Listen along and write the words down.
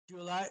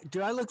Do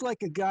I look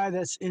like a guy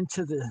that's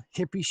into the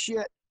hippie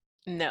shit?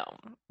 No.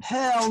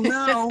 Hell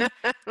no.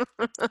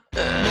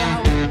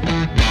 Now,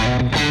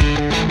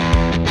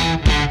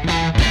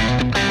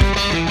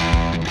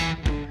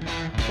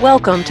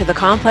 Welcome to the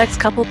Complex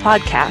Couple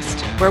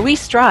Podcast, where we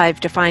strive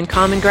to find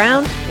common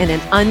ground in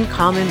an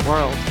uncommon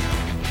world.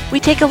 We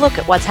take a look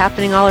at what's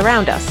happening all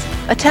around us,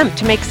 attempt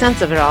to make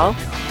sense of it all,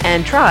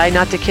 and try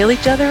not to kill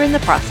each other in the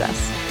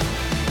process.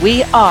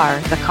 We are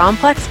the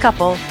Complex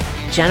Couple,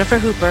 Jennifer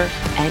Hooper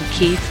and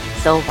Keith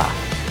Silva.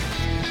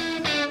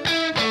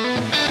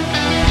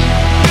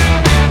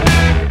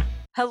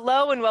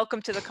 Hello and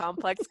welcome to the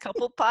Complex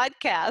Couple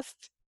Podcast.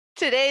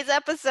 Today's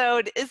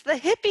episode is the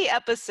hippie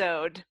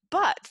episode,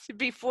 but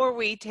before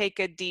we take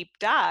a deep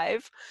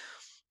dive,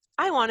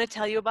 I want to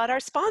tell you about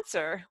our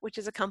sponsor, which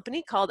is a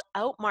company called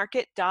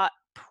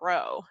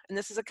Outmarket.pro. And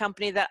this is a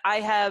company that I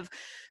have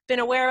been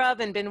aware of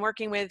and been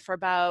working with for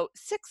about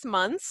 6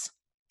 months.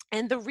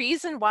 And the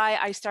reason why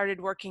I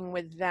started working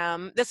with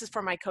them, this is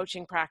for my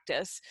coaching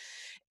practice,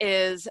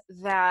 is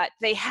that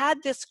they had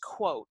this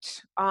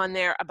quote on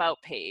their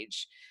About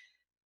page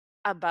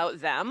about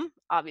them,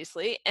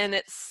 obviously, and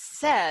it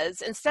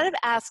says, instead of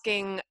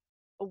asking,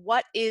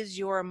 what is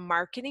your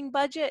marketing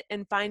budget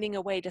and finding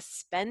a way to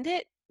spend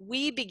it,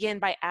 we begin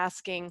by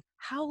asking,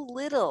 how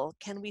little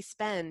can we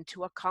spend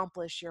to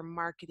accomplish your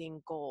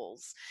marketing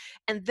goals?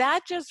 And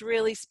that just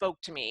really spoke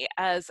to me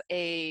as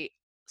a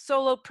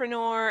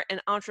solopreneur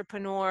and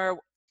entrepreneur,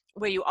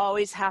 where you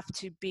always have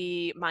to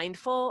be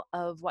mindful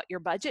of what your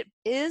budget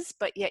is,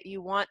 but yet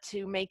you want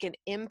to make an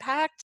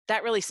impact.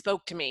 That really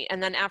spoke to me.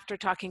 And then after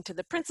talking to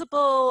the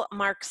principal,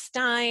 Mark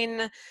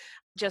Stein,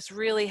 just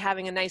really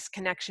having a nice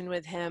connection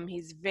with him.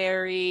 He's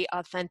very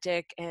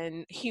authentic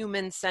and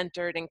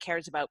human-centered and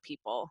cares about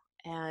people.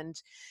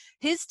 And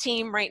his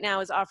team right now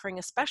is offering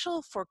a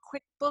special for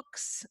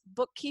QuickBooks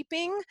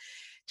bookkeeping,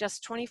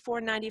 just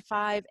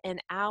 $24.95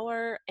 an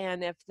hour.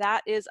 And if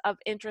that is of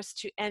interest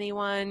to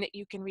anyone,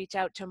 you can reach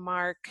out to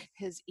Mark.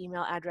 His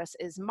email address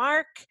is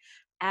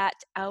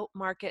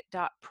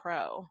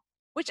mark@outmarket.pro,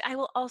 which I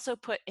will also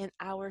put in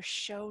our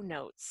show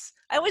notes.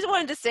 I always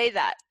wanted to say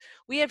that.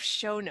 We have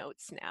show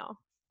notes now.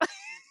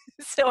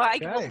 So I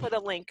will put a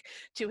link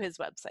to his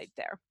website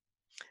there.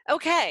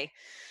 Okay,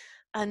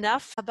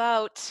 enough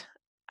about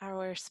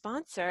our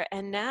sponsor,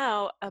 and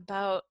now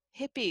about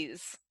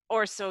hippies,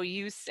 or so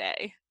you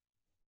say.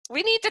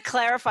 We need to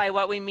clarify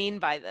what we mean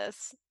by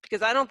this,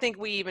 because I don't think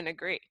we even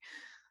agree.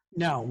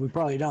 no, we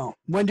probably don't.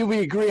 When do we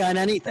agree on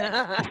anything?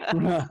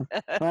 Right?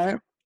 All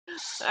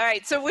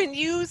right, so when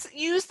you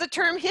use the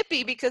term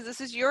hippie, because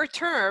this is your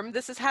term,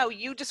 this is how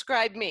you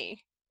describe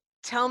me.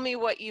 Tell me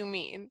what you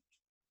mean.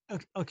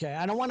 Okay,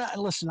 I don't want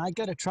to listen. I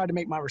got to try to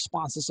make my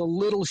responses a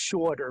little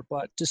shorter,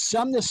 but to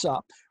sum this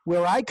up,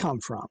 where I come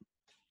from,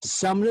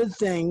 some of the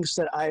things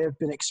that I have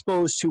been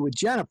exposed to with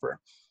Jennifer,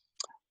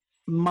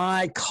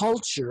 my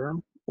culture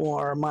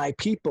or my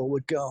people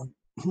would go,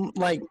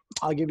 like,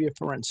 I'll give you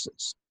for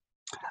instance,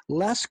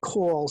 let's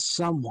call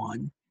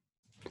someone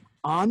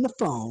on the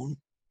phone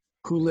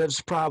who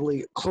lives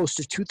probably close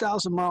to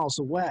 2,000 miles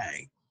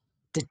away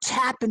to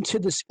tap into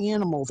this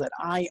animal that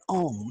I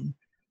own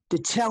to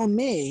tell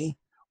me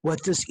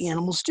what this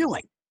animal's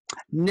doing.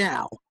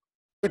 Now,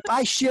 if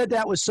I shared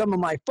that with some of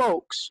my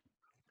folks,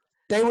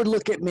 they would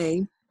look at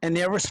me and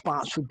their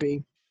response would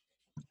be,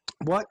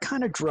 what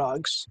kind of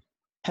drugs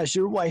has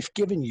your wife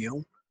given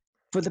you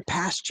for the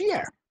past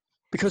year?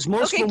 Because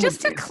most Okay, of them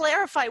just to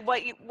clarify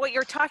what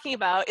you're talking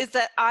about is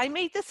that I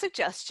made the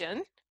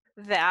suggestion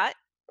that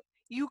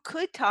you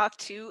could talk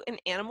to an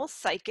animal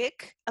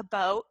psychic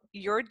about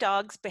your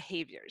dog's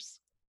behaviors.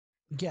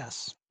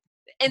 yes.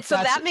 And so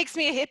that makes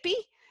me a hippie,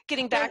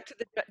 getting back to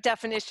the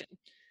definition.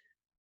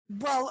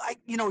 Well,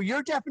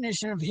 your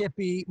definition of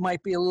hippie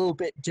might be a little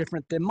bit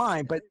different than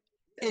mine, but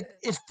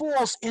it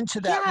falls into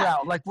that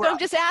route. Like, so I'm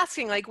just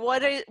asking, like,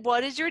 what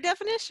is your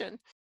definition?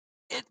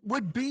 It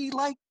would be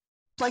like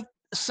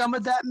some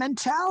of that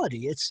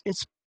mentality. It's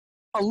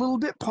a little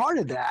bit part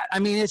of that. I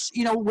mean, it's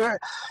where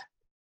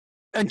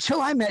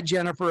until I met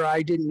Jennifer,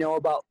 I didn't know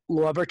about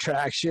law of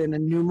attraction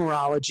and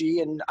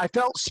numerology, and I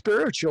felt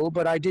spiritual,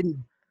 but I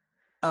didn't.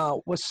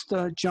 What's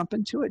the jump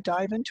into it,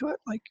 dive into it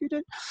like you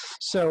did?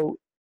 So.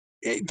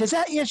 Does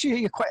that answer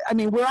your question? I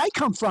mean, where I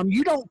come from,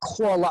 you don't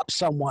call up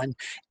someone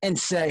and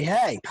say,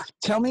 hey,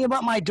 tell me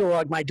about my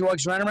dog. My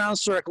dog's running around in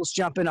circles,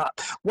 jumping up.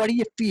 What do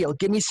you feel?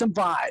 Give me some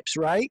vibes,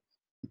 right?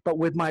 But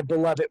with my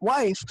beloved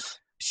wife,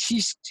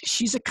 she's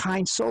a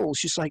kind soul.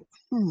 She's like,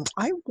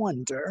 I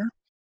wonder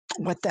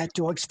what that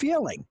dog's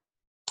feeling.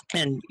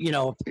 And,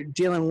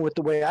 dealing with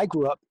the way I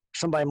grew up,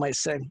 somebody might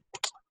say,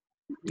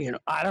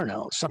 I don't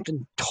know,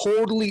 something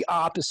totally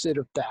opposite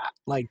of that.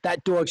 Like,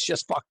 that dog's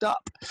just fucked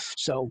up.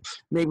 So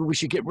maybe we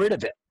should get rid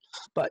of it.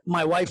 But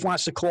my wife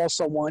wants to call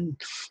someone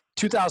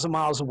 2,000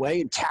 miles away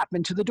and tap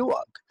into the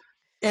dog.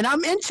 And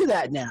I'm into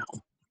that now.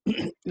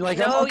 Like,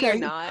 no, okay. You're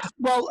not.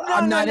 Well, no,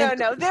 I'm not.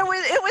 No.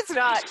 It was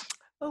not.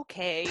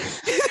 Okay.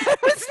 That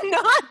was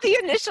not the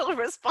initial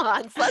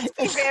response. Let's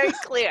be very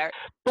clear.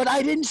 But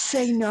I didn't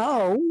say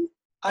no.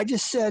 I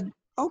just said,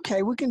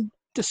 okay, we can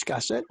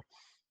discuss it.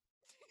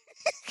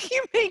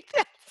 You make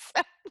that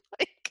sound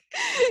like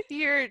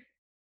you're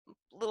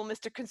little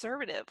Mr.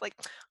 Conservative. Like,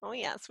 oh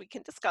yes, we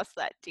can discuss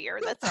that, dear.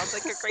 That sounds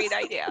like a great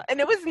idea. And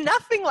it was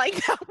nothing like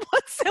that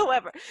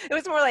whatsoever. It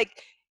was more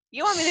like,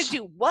 you want me to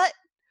do what?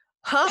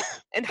 Huh?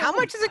 And how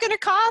much is it going to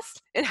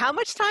cost? And how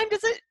much time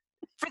does it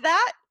for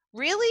that?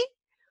 Really?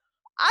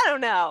 I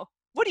don't know.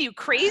 What are you,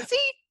 crazy?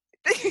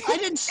 I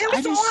didn't say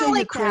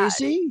you're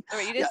crazy.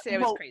 Or you didn't say I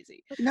was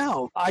crazy.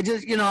 No, I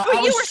just,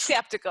 But you were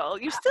skeptical.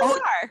 You still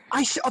are.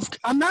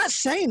 I'm not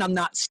saying I'm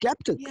not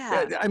skeptical.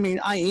 Yeah. I mean,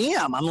 I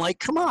am. I'm like,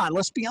 come on,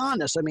 let's be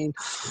honest. I mean,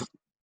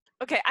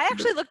 okay, I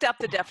actually looked up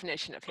the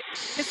definition of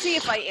hippie to see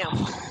if I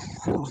am.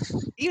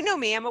 You know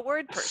me, I'm a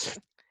word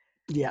person.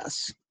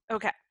 Yes.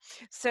 Okay,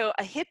 so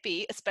a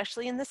hippie,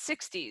 especially in the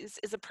 60s,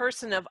 is a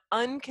person of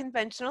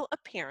unconventional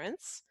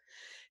appearance,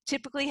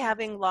 typically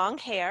having long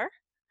hair,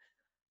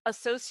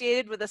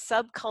 associated with a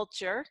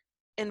subculture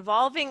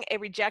involving a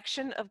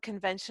rejection of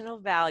conventional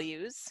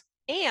values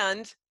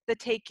and the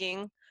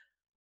taking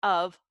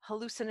of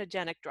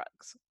hallucinogenic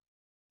drugs.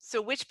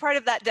 So which part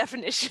of that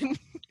definition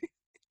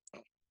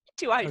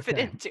do I fit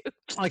into?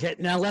 Okay,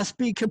 now let's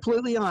be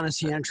completely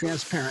honest here and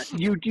transparent.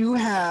 You do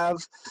have,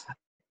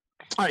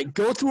 all right,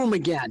 go through them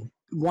again,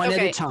 one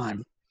at a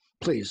time,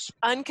 please.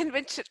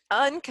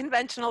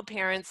 Unconventional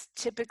appearance,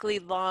 typically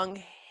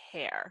long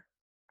hair.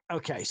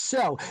 Okay,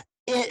 so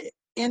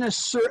in a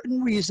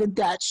certain reason,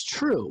 that's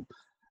true.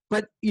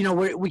 But,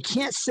 we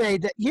can't say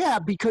that, yeah,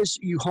 because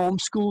you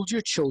homeschooled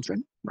your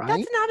children,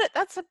 right?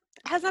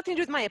 Has nothing to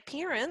do with my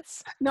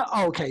appearance. No,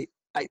 okay.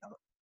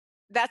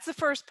 That's the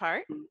first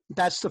part.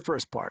 That's the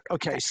first part.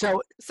 Okay,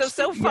 so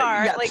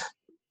far, yeah. like.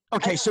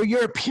 Okay, so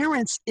your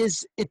appearance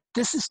this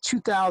is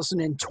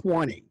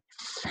 2020.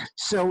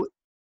 So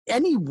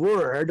any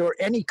word or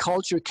any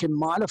culture can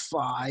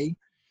modify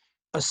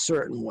a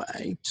certain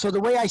way. So the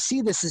way I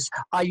see this is,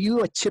 are you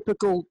a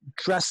typical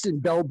dressed in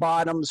bell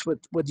bottoms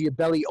with your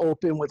belly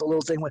open with a little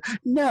thing?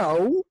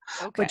 No,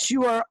 but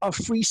you are a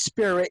free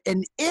spirit.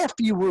 And if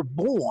you were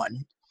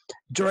born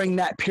during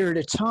that period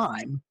of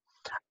time,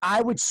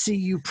 I would see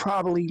you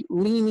probably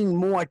leaning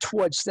more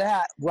towards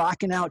that,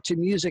 rocking out to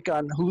music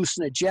on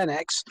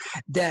hallucinogenics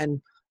than,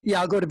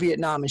 I'll go to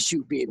Vietnam and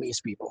shoot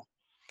Vietnamese people.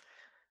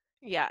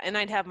 Yeah, and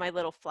I'd have my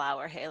little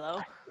flower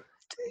halo.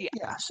 Yeah.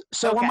 Yes.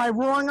 So am I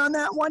wrong on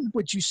that one?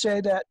 Would you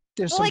say that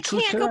there's some truth to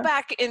that? Well, I can't go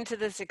back into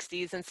the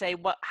 60s and say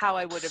how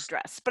I would have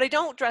dressed, but I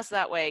don't dress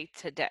that way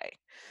today.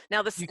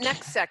 Now, the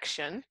next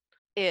section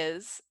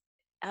is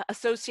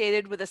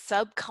associated with a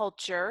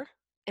subculture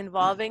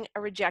involving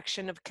a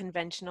rejection of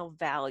conventional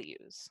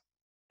values.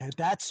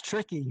 That's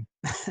tricky.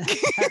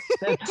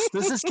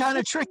 This is kind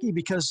of tricky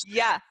because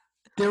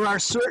there are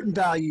certain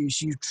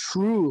values you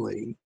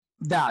truly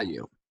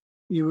value.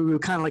 You were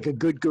kind of like a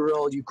good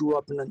girl. You grew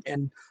up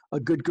in a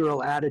good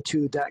girl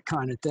attitude, that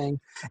kind of thing.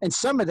 And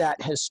some of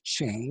that has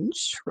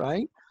changed,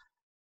 right?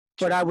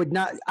 But I would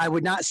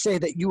not say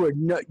that you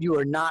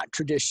are not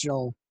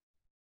traditional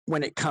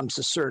when it comes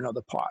to certain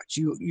other parts.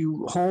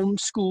 You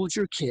homeschooled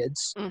your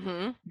kids.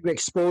 Mm-hmm. You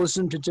exposed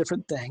them to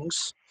different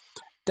things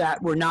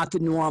that were not the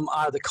norm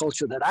out of the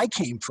culture that I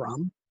came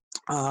from.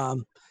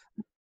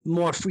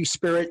 More free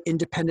spirit,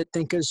 independent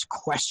thinkers,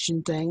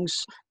 question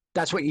things.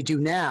 That's what you do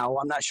now.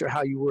 I'm not sure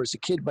how you were as a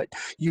kid, but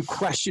you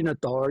question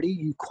authority.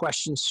 You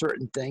question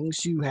certain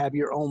things. You have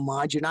your own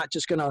mind. You're not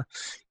just going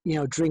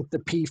to, drink the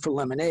pea for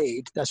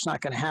lemonade. That's not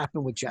going to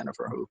happen with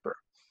Jennifer Hooper,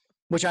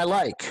 which I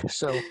like.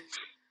 So.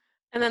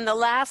 And then the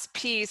last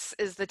piece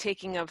is the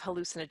taking of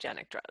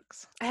hallucinogenic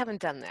drugs. I haven't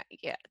done that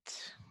yet.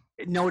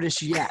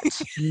 Notice yet,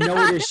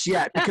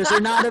 because they're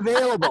not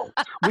available.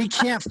 We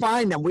can't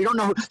find them. We don't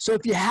know. So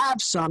if you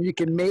have some, you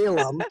can mail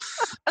them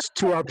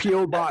to our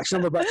P.O. box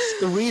number. But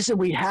the reason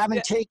we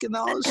haven't taken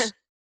those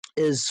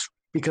is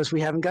because we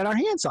haven't got our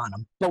hands on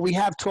them. But we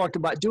have talked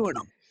about doing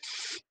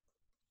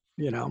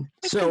them.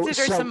 Consider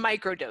some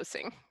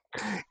microdosing.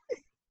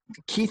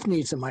 Keith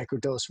needs a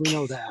microdose. We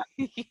know that.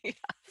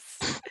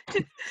 Yes.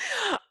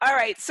 All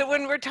right. So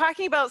when we're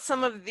talking about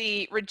some of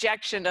the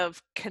rejection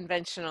of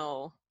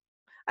conventional,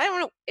 I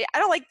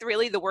don't like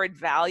really the word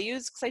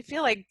values, because I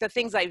feel like the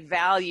things I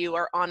value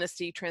are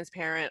honesty,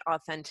 transparent,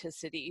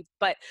 authenticity.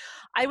 But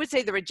I would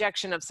say the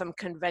rejection of some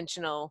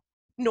conventional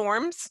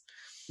norms.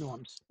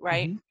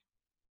 Right?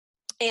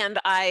 Mm-hmm. And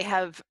I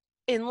have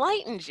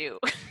enlightened you.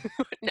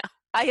 No,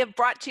 I have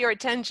brought to your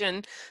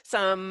attention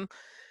some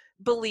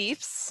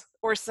beliefs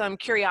or some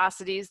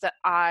curiosities that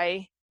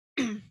I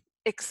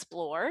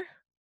explore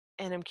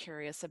and am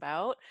curious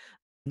about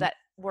that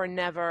were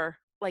never,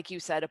 like you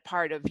said, a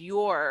part of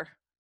your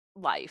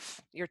life,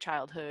 your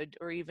childhood,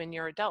 or even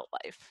your adult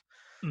life.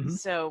 Mm-hmm.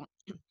 So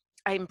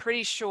I'm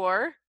pretty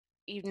sure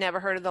you've never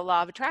heard of the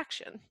law of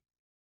attraction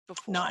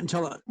before. Not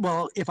until,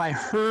 if I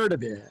heard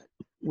of it,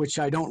 which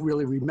I don't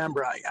really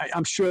remember,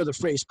 I'm sure the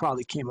phrase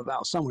probably came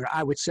about somewhere.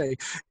 I would say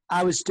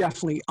I was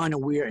definitely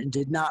unaware and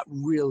did not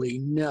really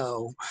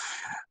know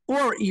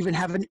or even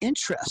have an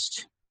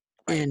interest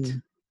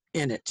in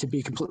it, to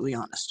be completely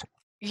honest.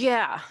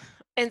 Yeah.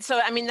 And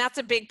so, I mean, that's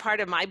a big part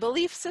of my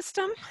belief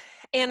system.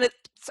 And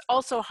it's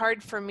also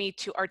hard for me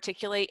to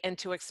articulate and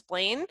to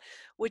explain,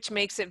 which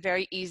makes it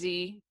very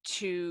easy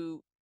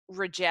to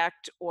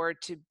reject or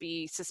to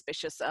be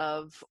suspicious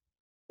of.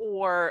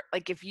 Or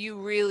like if you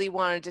really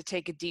wanted to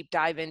take a deep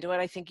dive into it,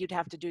 I think you'd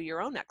have to do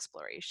your own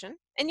exploration.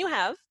 And you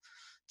have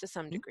to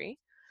some degree.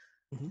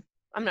 Mm-hmm.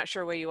 I'm not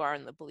sure where you are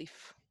in the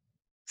belief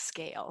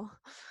scale.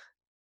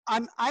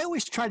 I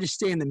always try to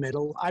stay in the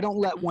middle. I don't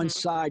let one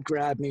side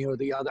grab me or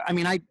the other. I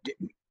mean,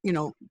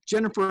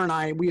 Jennifer and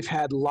I, we've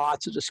had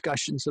lots of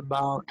discussions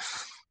about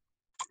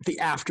the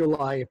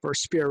afterlife or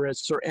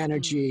spirits or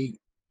energy.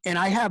 And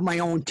I have my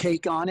own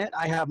take on it.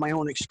 I have my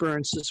own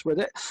experiences with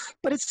it,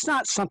 but it's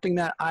not something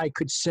that I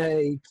could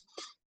say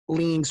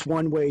leans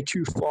one way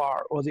too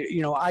far, or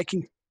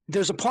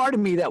there's a part of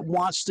me that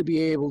wants to be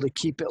able to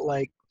keep it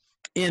like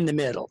in the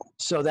middle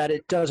so that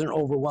it doesn't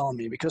overwhelm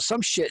me, because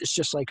some shit is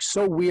just like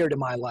so weird in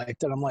my life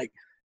that I'm like,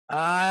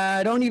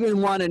 I don't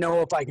even want to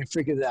know if I can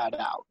figure that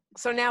out.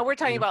 So now we're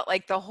talking about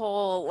like the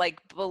whole like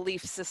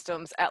belief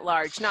systems at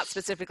large, not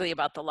specifically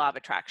about the law of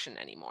attraction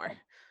anymore.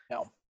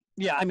 No.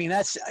 Yeah, I mean,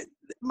 that's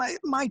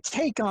my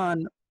take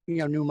on,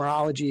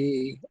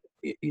 numerology,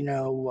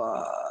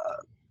 law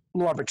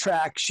of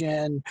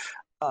attraction,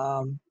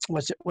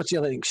 what's the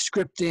other thing,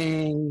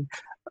 scripting,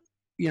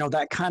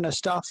 that kind of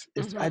stuff.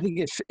 I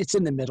think it's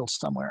in the middle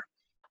somewhere.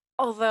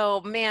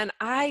 Although, man,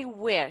 I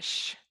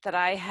wish that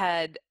I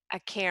had a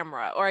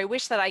camera, or I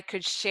wish that I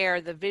could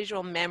share the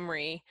visual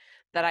memory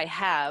that I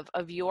have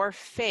of your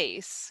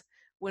face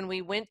when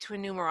we went to a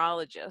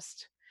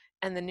numerologist,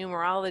 and the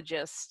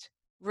numerologist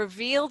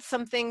revealed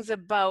some things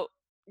about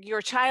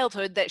your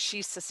childhood that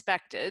she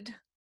suspected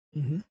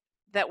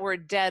that were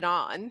dead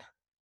on,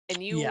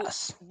 and you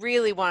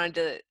really wanted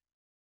to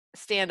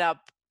stand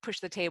up, push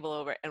the table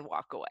over, and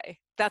walk away.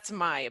 That's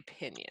my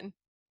opinion.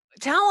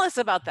 Tell us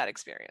about that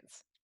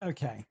experience.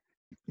 Okay.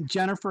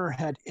 Jennifer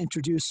had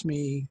introduced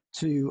me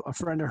to a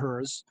friend of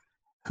hers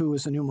who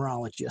is a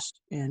numerologist.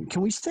 And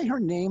can we say her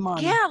name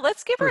on? Yeah,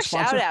 let's give her a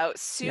sponsor? shout out.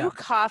 Sue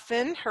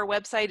Coffin. Her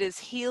website is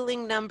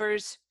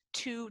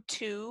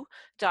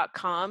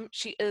healingnumbers22.com.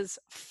 She is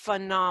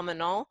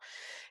phenomenal.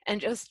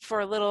 And just for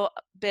a little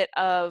bit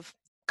of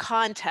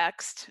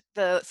context,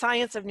 the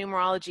science of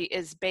numerology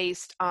is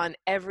based on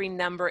every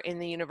number in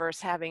the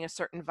universe having a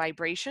certain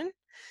vibration,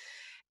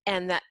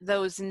 and that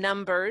those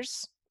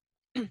numbers,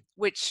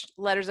 which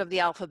letters of the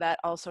alphabet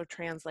also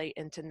translate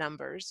into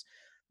numbers,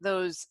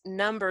 those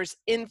numbers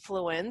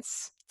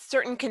influence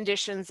certain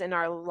conditions in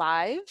our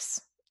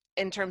lives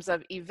in terms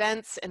of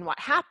events and what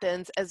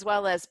happens, as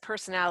well as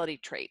personality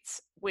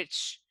traits,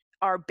 which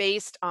are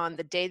based on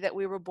the day that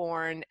we were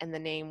born and the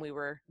name we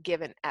were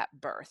given at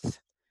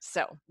birth.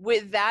 So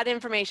with that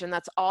information,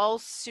 that's all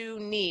Sue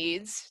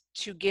needs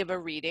to give a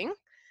reading.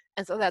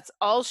 And so that's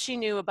all she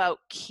knew about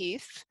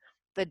Keith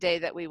the day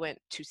that we went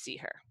to see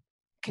her.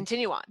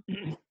 Continue on.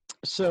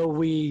 So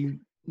we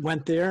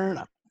went there and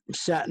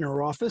sat in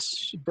her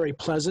office, very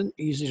pleasant,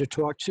 easy to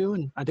talk to.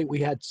 And I think we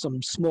had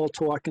some small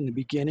talk in the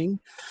beginning.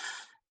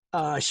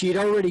 She had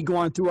already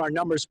gone through our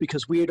numbers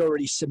because we had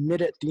already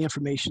submitted the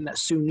information that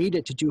Sue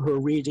needed to do her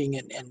reading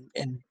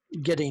and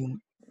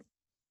getting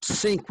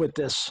sync with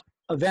this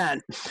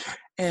event.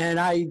 And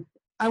I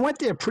went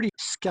there pretty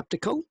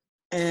skeptical,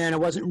 and I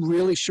wasn't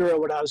really sure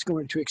what I was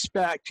going to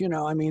expect.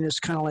 I mean, it's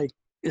kind of like,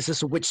 is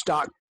this a witch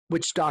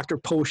doctor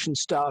potion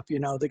stuff? They're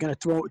going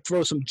to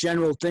throw some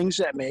general things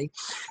at me.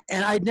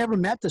 And I'd never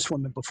met this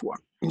woman before.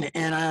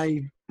 And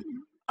I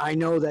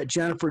know that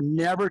Jennifer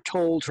never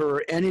told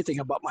her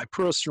anything about my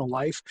personal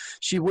life.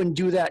 She wouldn't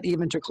do that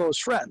even to close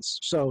friends.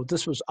 So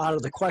this was out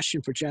of the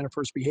question for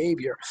Jennifer's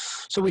behavior.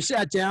 So we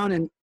sat down,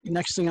 and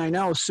next thing I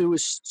know, Sue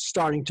is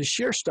starting to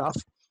share stuff.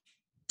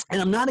 And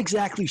I'm not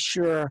exactly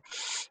sure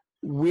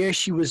where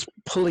she was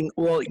pulling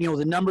all,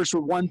 the numbers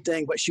were one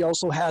thing, but she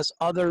also has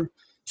other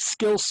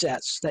skill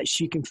sets that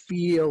she can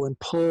feel and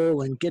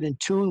pull and get in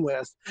tune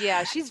with.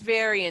 Yeah, she's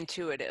very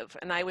intuitive,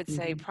 and I would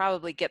say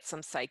probably get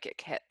some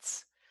psychic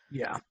hits.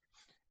 Yeah.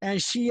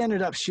 And she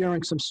ended up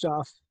sharing some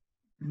stuff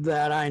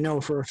that I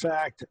know for a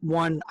fact,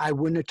 one, I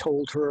wouldn't have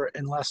told her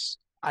unless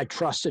I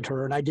trusted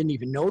her, and I didn't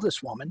even know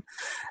this woman.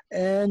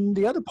 And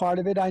the other part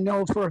of it, I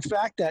know for a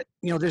fact that,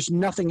 there's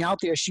nothing out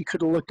there she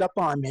could have looked up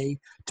on me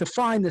to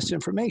find this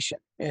information.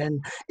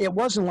 And it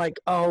wasn't like,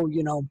 oh,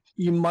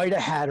 you might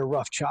have had a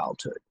rough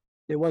childhood.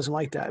 It wasn't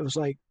like that. It was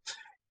like,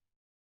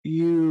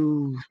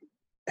 you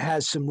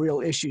had some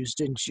real issues,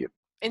 didn't you?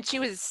 And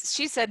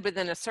she said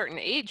within a certain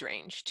age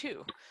range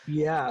too.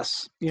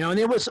 Yes. And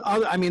there was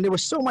there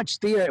was so much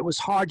there. It was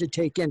hard to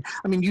take in.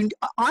 I mean,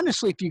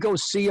 honestly, if you go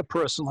see a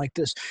person like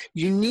this,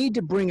 you need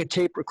to bring a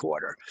tape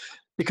recorder,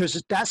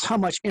 because that's how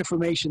much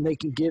information they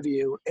can give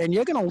you. And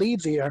you're going to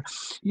leave there.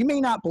 You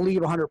may not believe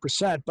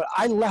 100%, but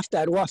I left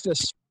that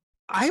office.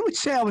 I would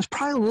say I was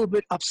probably a little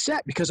bit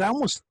upset, because I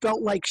almost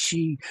felt like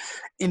she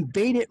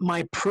invaded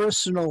my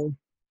personal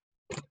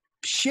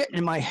shit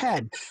in my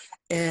head.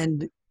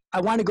 And I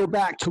want to go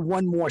back to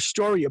one more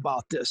story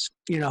about this.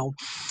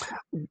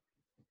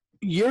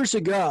 years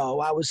ago,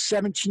 I was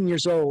 17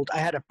 years old. I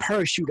had a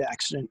parachute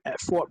accident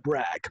at Fort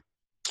Bragg,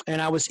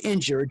 and I was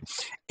injured,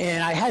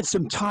 and I had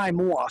some time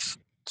off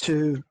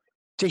to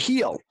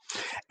heal.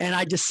 And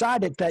I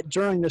decided that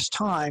during this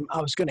time,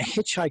 I was going to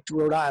hitchhike to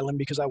Rhode Island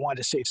because I wanted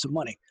to save some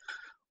money.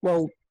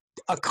 Well,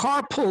 a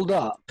car pulled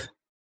up,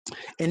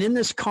 and in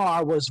this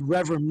car was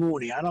Reverend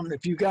Mooney. I don't know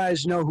if you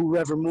guys know who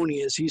Reverend Mooney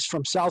is. He's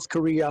from South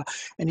Korea,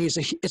 and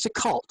it's a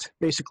cult,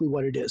 basically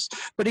what it is.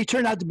 But he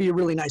turned out to be a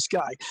really nice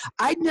guy.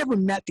 I'd never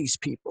met these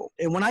people,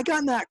 and when I got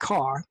in that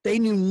car, they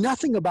knew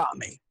nothing about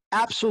me,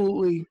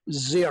 absolutely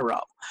zero.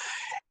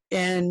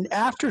 And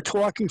after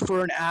talking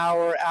for an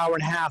hour, hour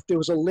and a half, there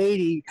was a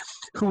lady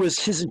who was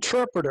his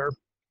interpreter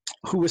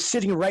who was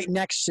sitting right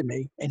next to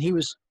me, and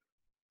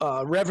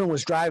Reverend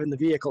was driving the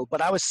vehicle, but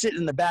I was sitting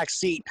in the back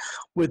seat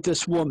with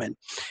this woman.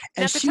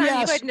 And And at the she time, you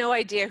asked, had no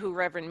idea who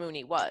Reverend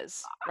Mooney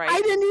was, right? I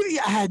didn't even,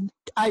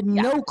 I had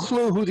Yeah. no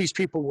clue who these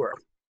people were.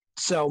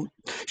 So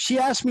she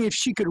asked me if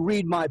she could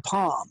read my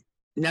palm.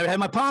 Never had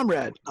my palm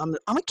read. I'm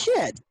a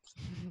kid.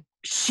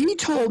 She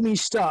told me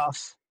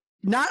stuff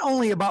not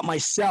only about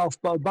myself,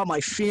 but about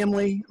my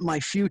family, my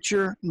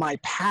future, my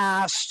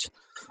past,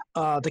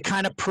 the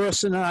kind of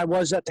person that I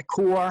was at the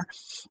core.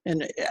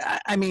 And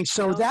I mean,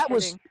 so No that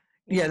was, kidding.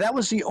 yeah, that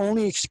was the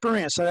only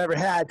experience I ever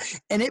had.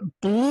 And it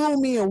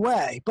blew me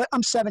away. But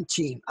I'm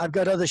 17. I've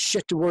got other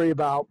shit to worry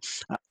about.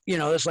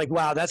 It's like,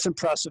 wow, that's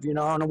impressive. I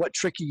don't know what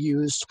trick you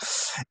used.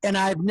 And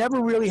I've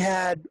never really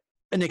had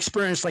an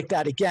experience like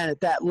that again at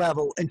that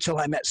level until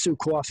I met Sue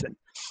Coffin.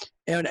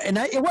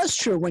 It was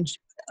true when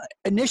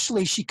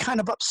initially she kind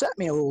of upset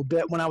me a little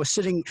bit when I was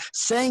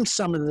saying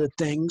some of the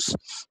things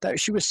that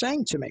she was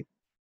saying to me.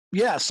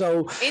 Yeah,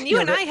 so And you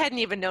and I hadn't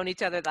even known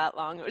each other that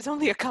long. It was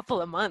only a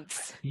couple of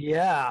months.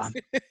 yeah,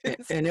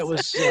 and it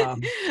was.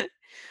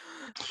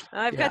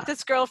 I've got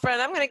this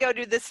girlfriend. I'm going to go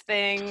do this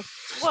thing.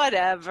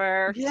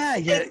 Whatever. Yeah.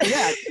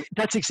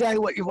 That's exactly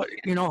what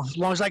as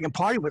long as I can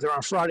party with her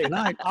on Friday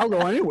night, I'll go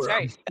anywhere.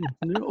 That's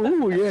right.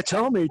 Oh yeah,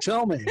 tell me.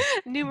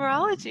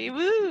 Numerology,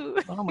 woo.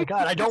 Oh my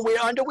God, I don't wear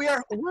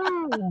underwear.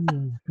 Woo.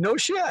 No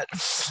shit.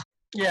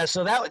 Yeah,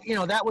 so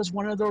that was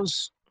one of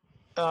those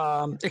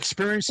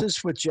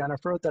experiences with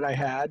Jennifer that I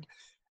had,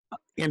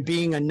 and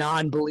being a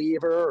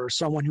non-believer or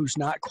someone who's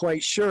not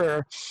quite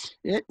sure.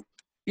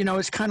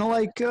 It's kind of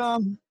like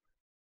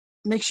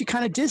makes you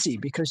kind of dizzy,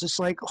 because it's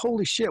like,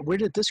 holy shit, where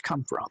did this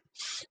come from?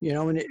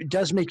 And it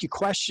does make you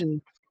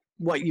question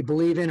what you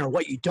believe in or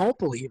what you don't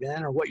believe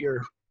in or what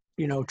you're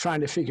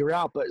trying to figure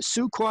out. But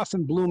Sue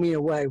Coffin blew me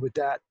away with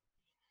that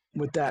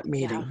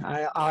meeting.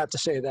 Yeah. I'll have to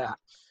say that.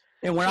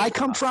 And where I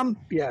come from,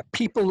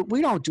 people,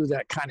 we don't do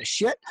that kind of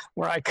shit.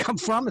 Where I come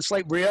from, it's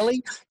like,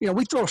 really?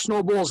 We throw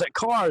snowballs at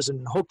cars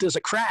and hope there's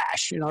a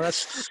crash.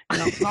 That's,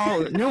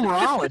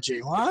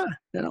 numerology. What?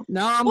 No,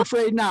 I'm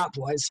afraid not,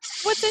 boys.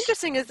 What's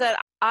interesting is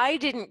that I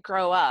didn't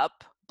grow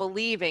up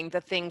believing the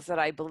things that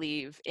I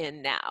believe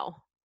in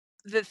now.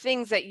 The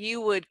things that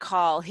you would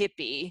call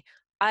hippie,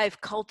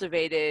 I've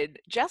cultivated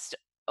just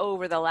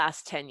over the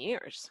last 10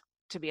 years,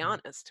 to be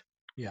honest.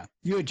 Yeah,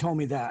 you had told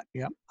me that.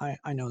 Yeah,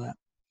 I know that.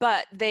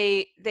 But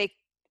they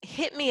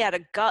hit me at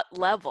a gut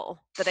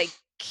level that I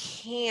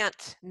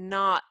can't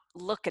not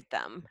look at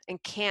them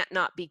and can't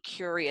not be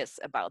curious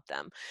about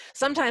them.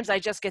 Sometimes I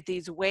just get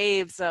these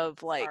waves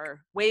of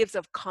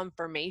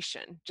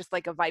confirmation, just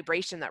like a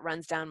vibration that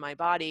runs down my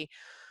body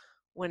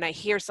when I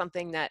hear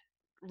something that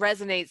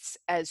resonates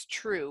as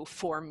true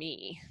for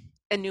me.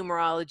 And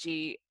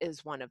numerology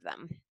is one of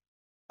them.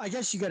 I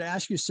guess you got to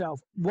ask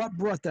yourself, what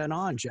brought that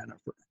on,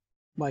 Jennifer?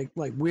 Like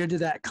where did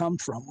that come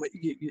from?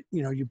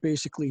 You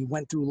basically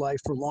went through life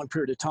for a long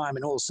period of time,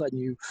 and all of a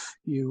sudden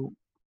you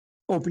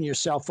open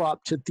yourself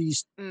up to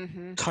these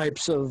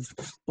types of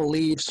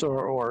beliefs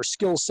or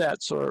skill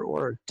sets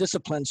or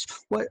disciplines.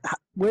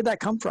 Where'd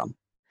that come from?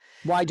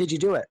 Why did you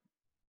do it?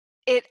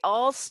 It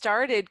all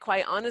started,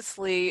 quite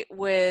honestly,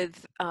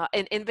 with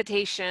an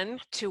invitation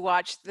to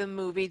watch the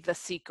movie The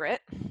Secret,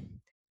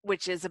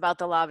 which is about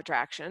the law of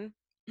attraction.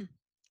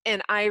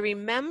 And I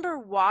remember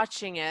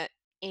watching it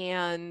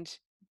and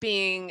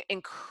being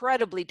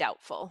incredibly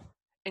doubtful,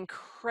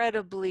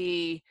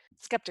 incredibly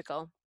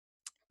skeptical.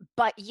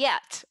 But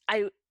yet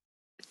I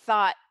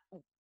thought,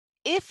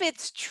 if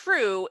it's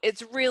true,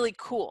 it's really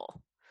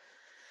cool.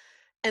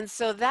 And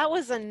so that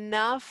was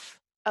enough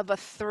of a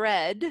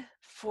thread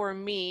for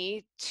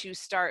me to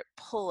start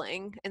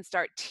pulling and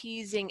start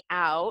teasing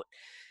out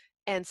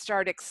and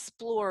start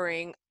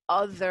exploring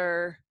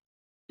other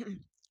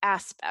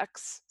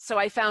aspects. So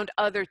I found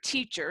other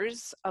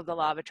teachers of the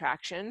law of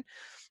attraction,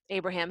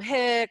 Abraham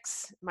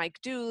Hicks, Mike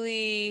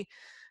Dooley,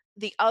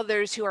 the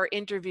others who are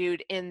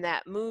interviewed in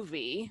that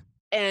movie,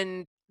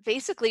 and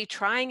basically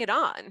trying it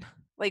on.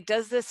 Like,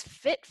 does this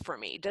fit for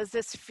me? Does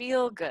this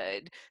feel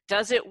good?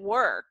 Does it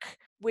work?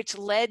 Which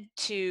led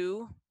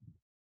to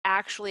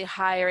actually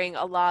hiring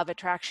a law of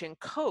attraction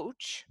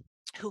coach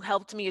who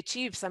helped me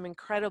achieve some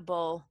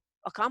incredible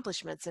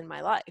accomplishments in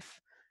my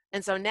life.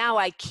 And so now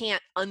I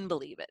can't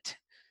unbelieve it.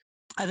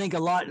 I think a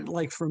lot,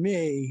 like for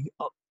me,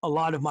 a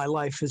lot of my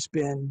life has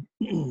been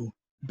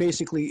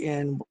basically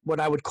in what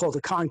I would call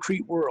the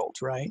concrete world,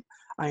 right?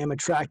 I am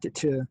attracted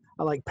to,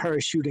 I like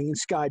parachuting and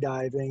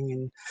skydiving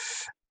and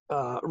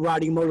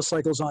riding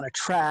motorcycles on a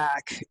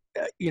track.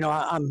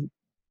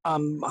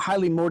 I'm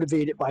highly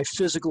motivated by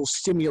physical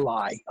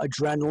stimuli,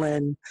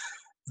 adrenaline,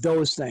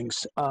 those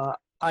things.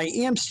 I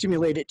am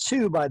stimulated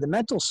too by the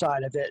mental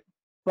side of it,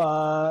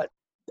 but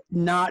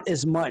not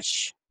as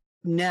much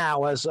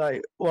now as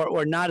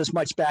or not as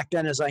much back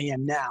then as I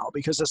am now.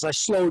 Because as I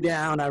slow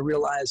down, I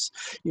realize,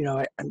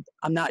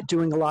 I'm not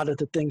doing a lot of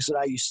the things that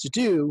I used to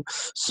do.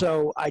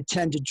 So I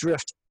tend to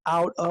drift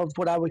out of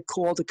what I would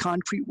call the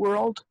concrete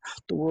world,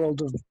 the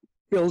world of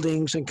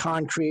buildings and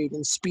concrete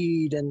and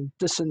speed and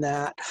this and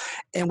that.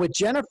 And with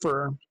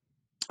Jennifer,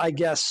 I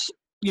guess,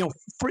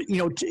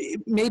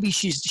 maybe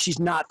she's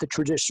not the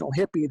traditional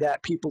hippie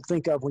that people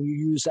think of when you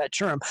use that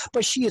term,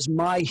 but she is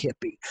my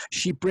hippie.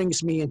 She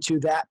brings me into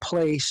that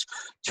place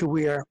to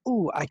where,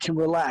 I can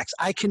relax.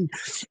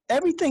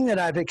 Everything that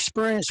I've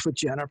experienced with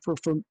Jennifer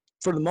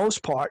for the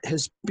most part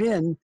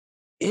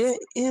it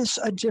is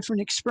a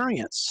different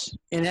experience.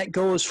 And that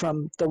goes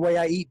from the way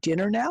I eat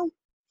dinner now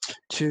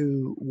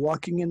to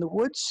walking in the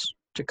woods,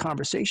 to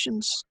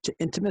conversations, to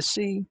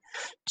intimacy,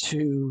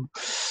 to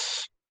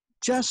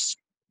just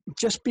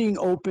being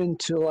open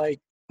to like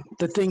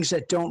the things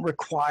that don't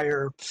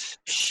require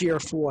sheer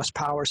force,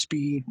 power,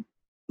 speed,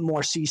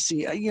 more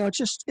CC.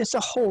 It's a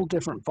whole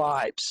different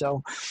vibe.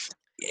 So,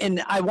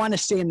 and I want to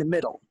stay in the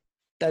middle.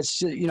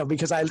 That's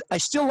because I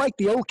still like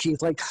the old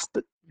Keith, like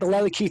the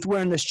leather Keith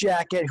wearing this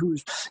jacket,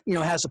 who's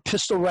has a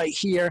pistol right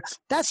here.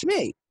 That's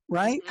me,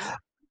 right? Mm-hmm.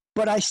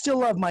 But I still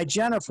love my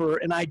Jennifer,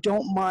 and I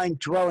don't mind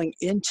dwelling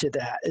into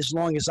that as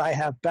long as I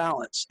have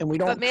balance. And we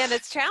don't. But man,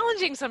 it's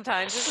challenging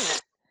sometimes, isn't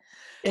it?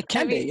 It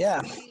can be,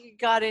 yeah. We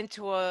got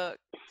into a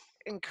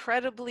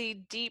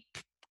incredibly deep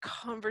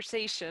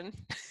conversation.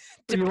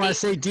 You want to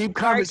say deep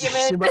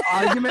conversation about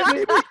argument,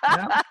 maybe?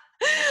 Yeah.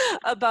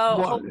 About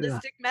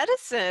holistic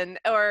medicine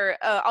or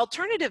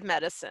alternative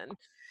medicine.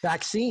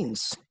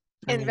 Vaccines.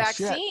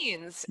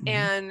 Vaccines. Mm-hmm.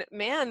 And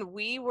man,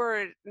 we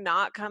did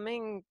not come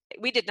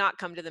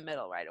to the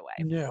middle right away.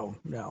 No.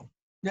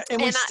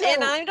 And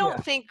I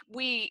don't think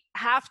we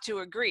have to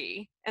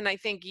agree. And I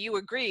think you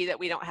agree that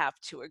we don't have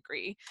to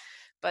agree.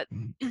 But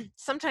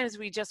sometimes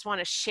we just want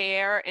to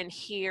share and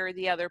hear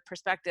the other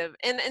perspective.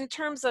 And in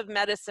terms of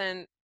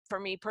medicine, for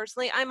me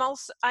personally,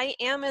 I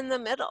am in the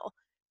middle.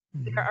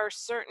 Mm-hmm. There are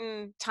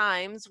certain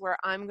times where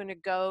I'm going to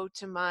go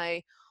to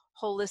my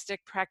holistic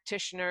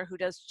practitioner who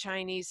does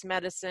Chinese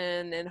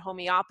medicine and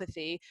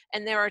homeopathy.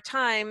 And there are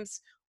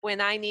times when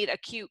I need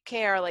acute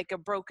care, like a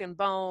broken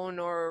bone,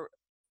 or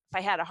if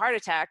I had a heart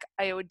attack,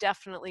 I would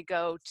definitely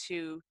go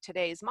to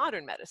today's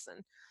modern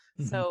medicine.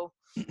 Mm-hmm. So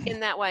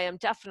in that way, I'm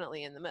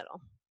definitely in the middle.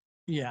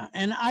 Yeah.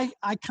 And I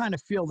kind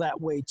of feel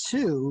that way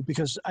too,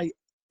 because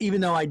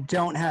even though I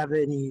don't have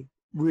any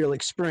real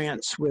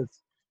experience with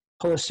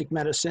holistic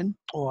medicine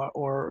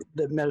or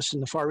the medicine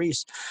in the Far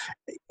East,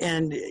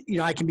 and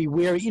I can be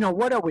wary.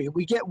 What are we?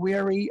 We get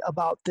wary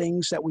about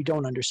things that we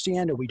don't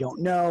understand or we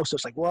don't know. So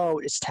it's like, whoa,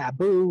 it's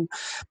taboo.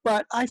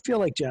 But I feel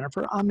like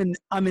Jennifer, I'm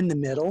in the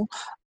middle.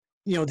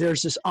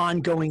 There's this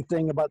ongoing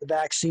thing about the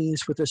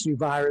vaccines with this new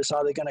virus.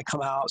 Are they going to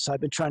come out? So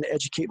I've been trying to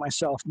educate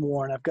myself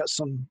more, and I've got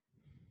some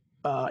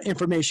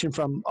information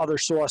from other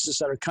sources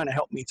that are kind of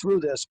helped me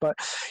through this. But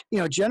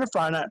Jennifer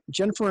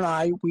and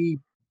I, we,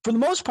 for the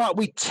most part,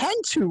 we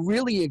tend to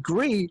really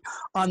agree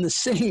on the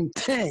same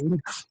thing,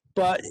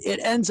 but it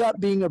ends up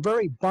being a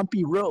very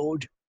bumpy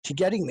road to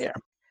getting there.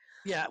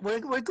 Yeah, we're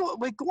going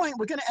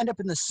to end up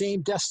in the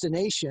same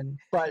destination,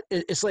 but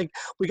it's like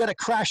we got to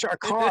crash our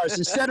cars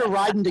instead of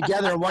riding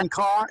together in one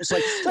car. It's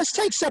like, let's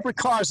take separate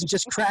cars and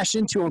just crash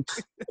into them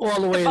all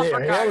the way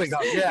there. Here we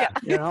go. Yeah.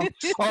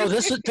 Oh,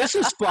 this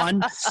is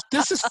fun.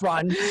 This is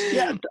fun.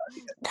 Yeah.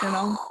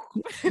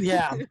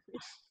 Yeah.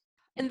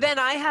 And then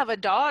I have a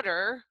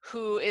daughter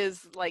who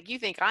is like, you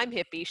think I'm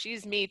hippie.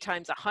 She's me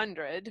times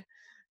 100,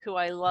 who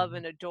I love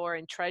and adore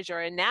and treasure.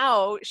 And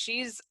now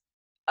she's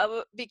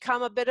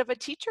become a bit of a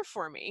teacher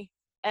for me,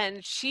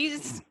 and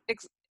she's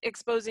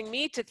exposing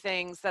me to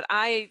things that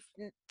I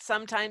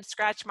sometimes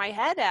scratch my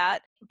head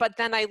at, but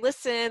then I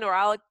listen or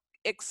I'll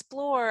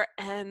explore,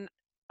 and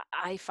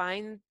I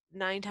find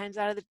 9 times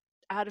out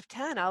of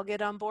 10 I'll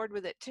get on board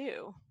with it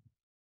too.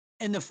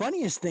 And the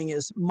funniest thing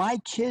is my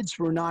kids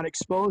were not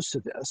exposed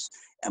to this,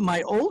 and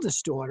my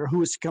oldest daughter,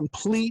 who is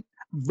complete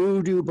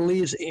voodoo,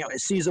 believes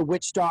sees a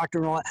witch doctor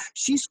and all that,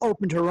 she's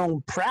opened her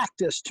own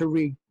practice to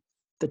read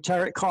the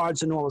tarot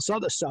cards and all this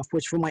other stuff,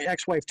 which when my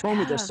ex-wife told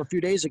me this a few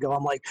days ago,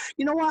 I'm like,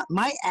 you know what?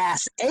 My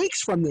ass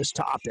aches from this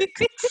topic.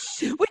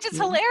 Which is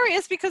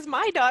hilarious because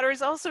my daughter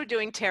is also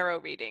doing tarot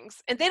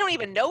readings and they don't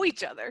even know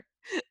each other.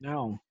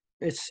 No,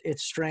 it's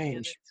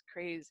strange. It's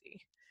crazy.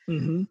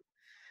 Mm-hmm.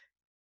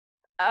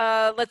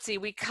 Let's see.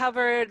 We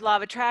covered law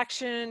of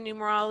attraction,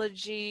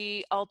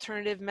 numerology,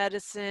 alternative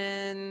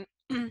medicine.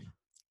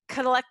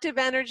 Collective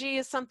energy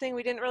is something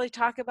we didn't really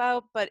talk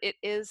about, but it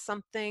is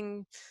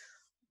something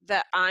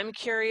that I'm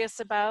curious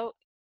about,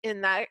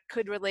 and that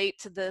could relate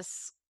to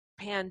this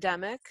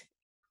pandemic.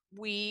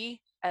 We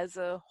as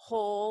a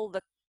whole,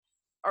 the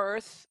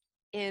Earth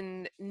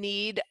in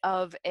need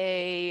of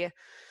a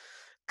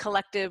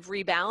collective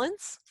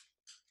rebalance?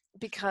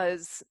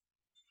 Because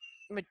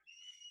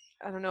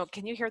I don't know,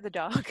 can you hear the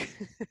dog?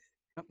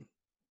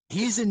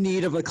 He's in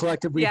need of a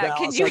collective Yeah,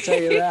 can rebalance, you I'll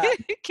tell you that.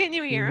 can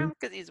you hear him?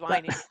 Because he's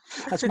whining.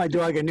 That's my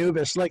dog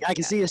Anubis. Like, I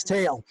can see his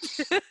tail.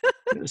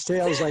 His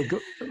tail's like,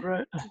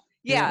 right.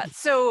 Yeah,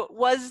 so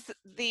was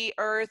the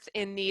Earth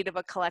in need of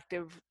a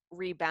collective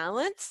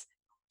rebalance?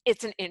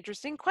 It's an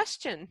interesting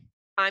question.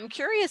 I'm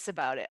curious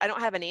about it. I don't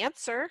have an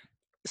answer.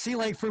 See,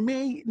 like for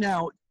me,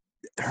 now,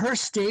 her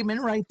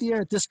statement right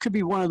there, this could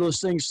be one of those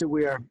things to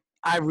where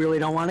I really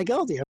don't want to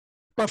go there.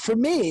 But for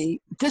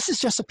me, this is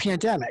just a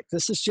pandemic.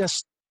 This is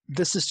just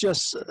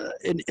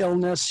an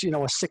illness,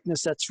 a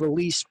sickness that's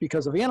released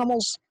because of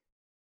animals.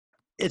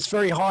 It's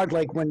very hard.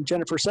 Like when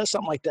Jennifer says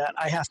something like that,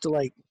 I have to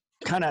like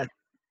kind of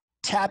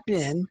tap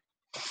in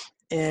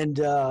and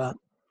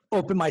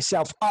open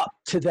myself up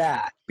to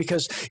that,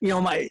 because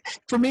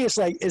for me it's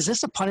like, is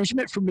this a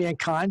punishment for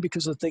mankind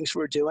because of things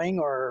we're doing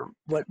or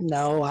what?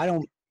 No, I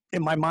don't.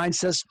 In my mind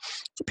says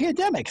it's a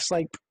pandemic. It's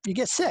like you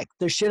get sick.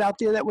 There's shit out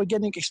there that we're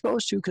getting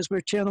exposed to because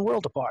we're tearing the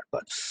world apart.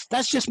 But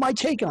that's just my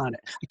take on it.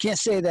 I can't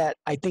say that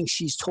I think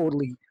she's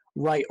totally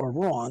right or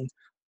wrong,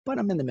 but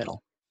I'm in the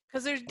middle.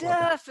 Because there's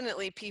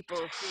definitely people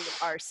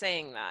who are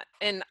saying that.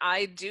 And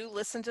I do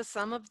listen to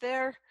some of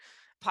their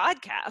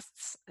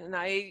podcasts. And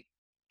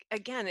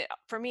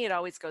for me, it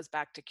always goes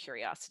back to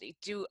curiosity.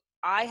 Do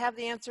I have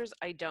the answers?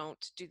 I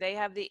don't. Do they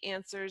have the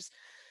answers?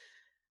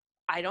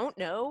 I don't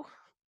know.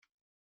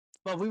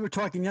 Well, we were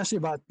talking yesterday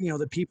about,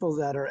 the people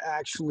that are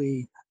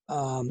actually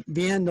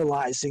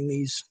vandalizing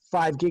these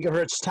 5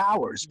 gigahertz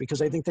towers,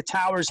 because I think the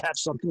towers have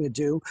something to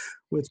do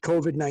with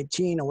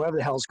COVID-19 or whatever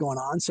the hell's going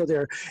on. So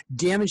they're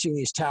damaging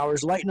these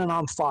towers, lighting them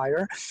on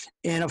fire.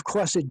 And of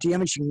course, they're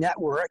damaging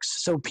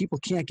networks so people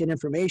can't get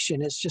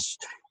information. It's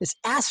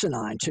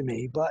asinine to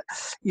me. But,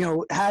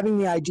 having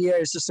the idea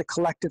is just a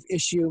collective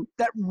issue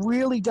that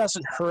really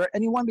doesn't hurt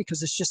anyone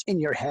because it's just in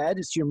your head.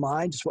 It's your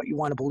mind. It's what you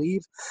want to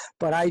believe.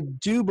 But I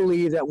do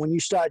believe that when you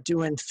start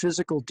doing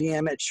physical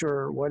damage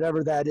or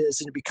whatever that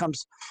is, and it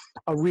becomes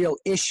a real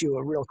issue,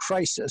 a real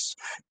crisis,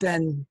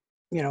 then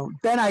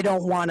I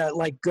don't want to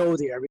like go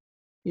there.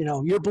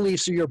 Your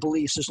beliefs are your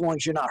beliefs as long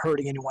as you're not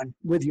hurting anyone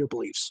with your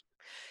beliefs.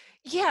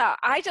 Yeah,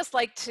 I just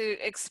like to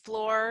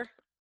explore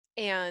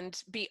and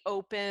be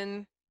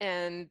open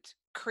and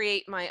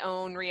create my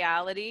own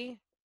reality,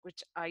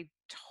 which I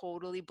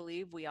totally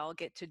believe we all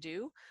get to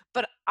do.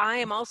 But I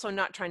am also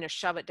not trying to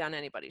shove it down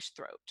anybody's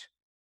throat.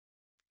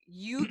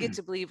 You get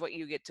to believe what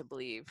you get to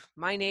believe.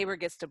 My neighbor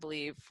gets to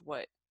believe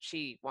what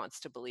she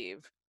wants to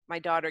believe. My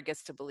daughter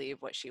gets to believe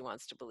what she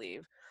wants to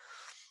believe.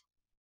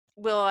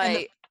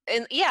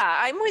 And yeah,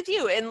 I'm with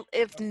you. And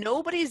if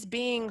nobody's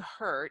being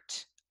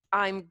hurt,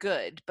 I'm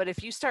good. But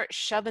if you start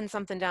shoving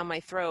something down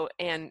my throat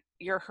and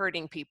you're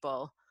hurting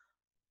people,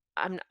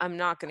 I'm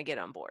not going to get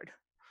on board.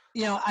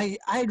 I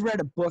had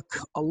read a book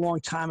a long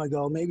time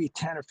ago, maybe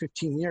 10 or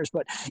 15 years,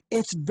 but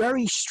it's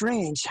very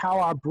strange how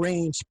our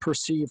brains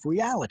perceive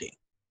reality.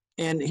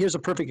 And here's a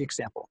perfect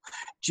example.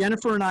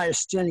 Jennifer and I are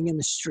standing in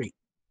the street.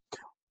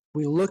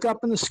 We look up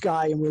in the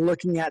sky and we're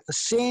looking at the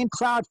same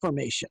cloud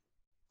formation.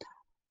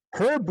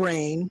 Her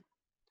brain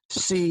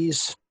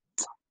sees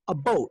a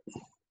boat.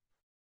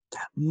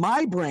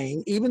 My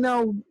brain, even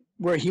though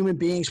we're human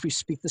beings, we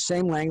speak the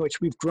same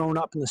language, we've grown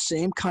up in the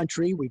same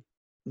country, we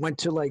went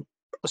to like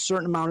a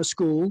certain amount of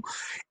school,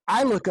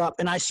 I look up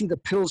and I see the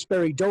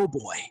Pillsbury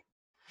Doughboy,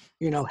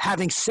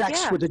 having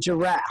sex with a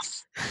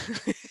giraffe.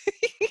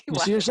 You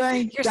see what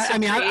I'm saying?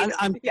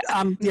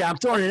 I'm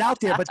throwing it out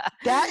there, but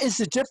that is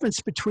the difference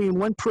between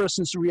one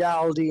person's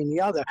reality and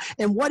the other.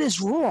 And what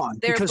is wrong?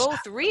 They're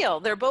both real.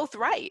 They're both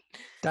right.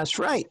 That's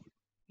right.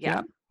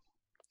 Yeah.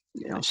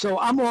 So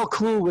I'm all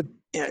cool with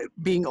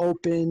being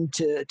open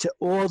to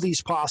all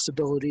these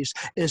possibilities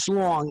as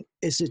long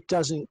as it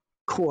doesn't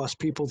cost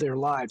people their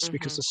lives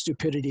because of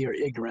stupidity or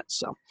ignorance.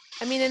 So,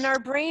 and our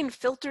brain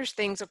filters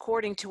things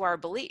according to our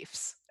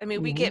beliefs.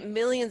 We get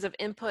millions of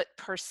input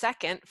per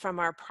second from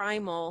our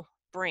primal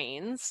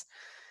brains.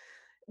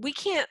 We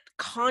can't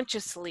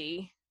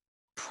consciously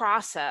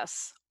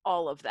process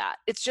all of that.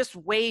 It's just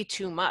way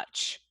too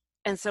much.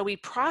 And so we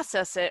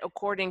process it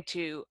according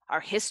to our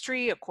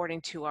history,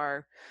 according to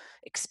our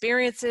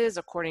experiences,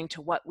 according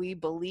to what we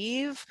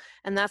believe.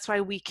 And that's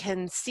why we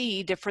can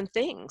see different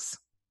things.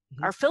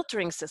 Our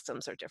filtering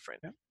systems are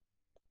different.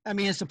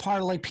 It's a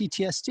part of like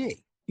PTSD.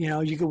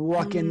 You could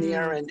walk in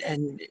there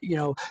and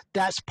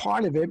that's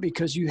part of it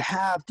because you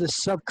have the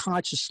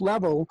subconscious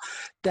level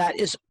that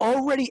is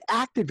already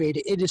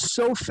activated. It is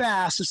so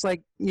fast. It's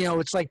like,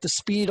 it's like the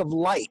speed of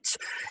light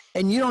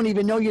and you don't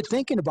even know you're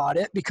thinking about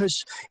it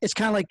because it's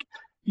kind of like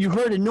you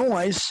heard a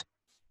noise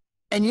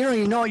and you don't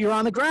even know you're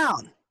on the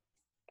ground.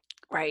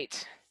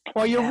 Right.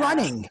 Or you're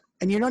running.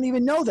 and you don't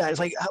even know that. It's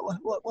like,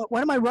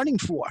 what am I running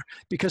for?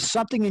 Because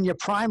something in your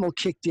primal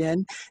kicked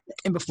in,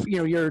 and before,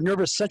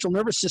 your central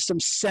nervous system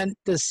sent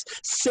this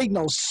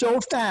signal so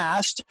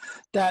fast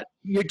that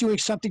you're doing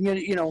something that,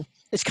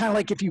 it's kind of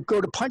like if you go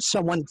to punch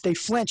someone, they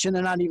flinch and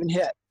they're not even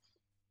hit.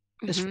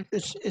 Mm-hmm.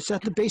 It's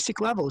at the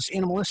basic level. It's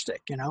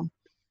animalistic,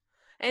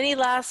 Any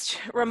last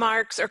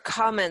remarks or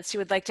comments you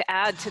would like to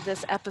add to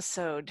this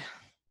episode?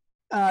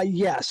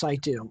 Yes, I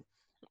do.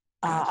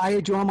 I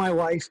adore my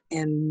wife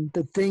and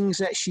the things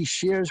that she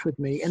shares with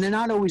me, and they're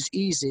not always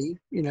easy,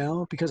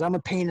 because I'm a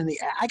pain in the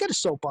ass. I got a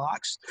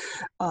soapbox.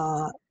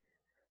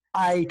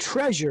 I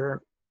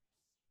treasure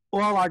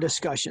all our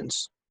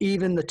discussions,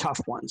 even the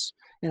tough ones,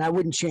 and I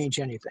wouldn't change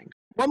anything.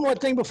 One more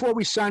thing before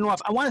we sign off.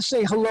 I want to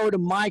say hello to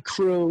my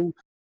crew,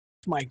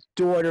 my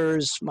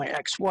daughters, my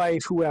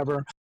ex-wife,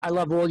 whoever. I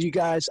love all you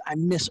guys. I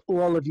miss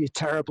all of you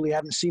terribly. I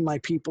haven't seen my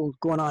people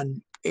going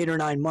on 8 or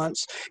 9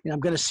 months, and I'm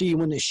going to see you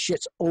when this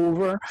shit's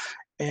over.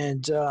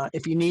 And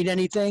if you need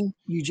anything,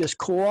 you just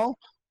call.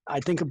 I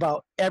think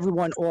about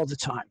everyone all the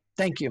time.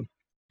 Thank you.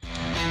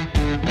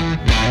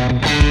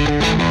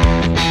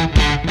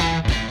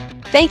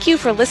 Thank you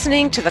for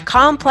listening to the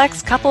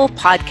Complex Couple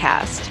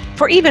Podcast.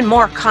 For even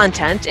more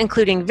content,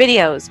 including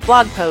videos,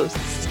 blog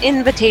posts,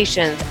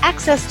 invitations,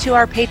 access to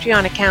our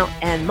Patreon account,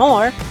 and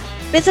more,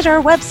 visit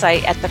our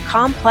website at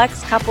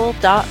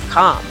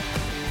thecomplexcouple.com.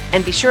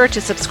 And be sure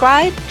to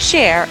subscribe,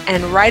 share,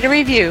 and write a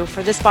review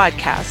for this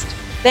podcast.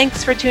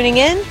 Thanks for tuning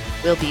in.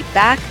 We'll be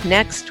back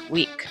next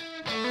week.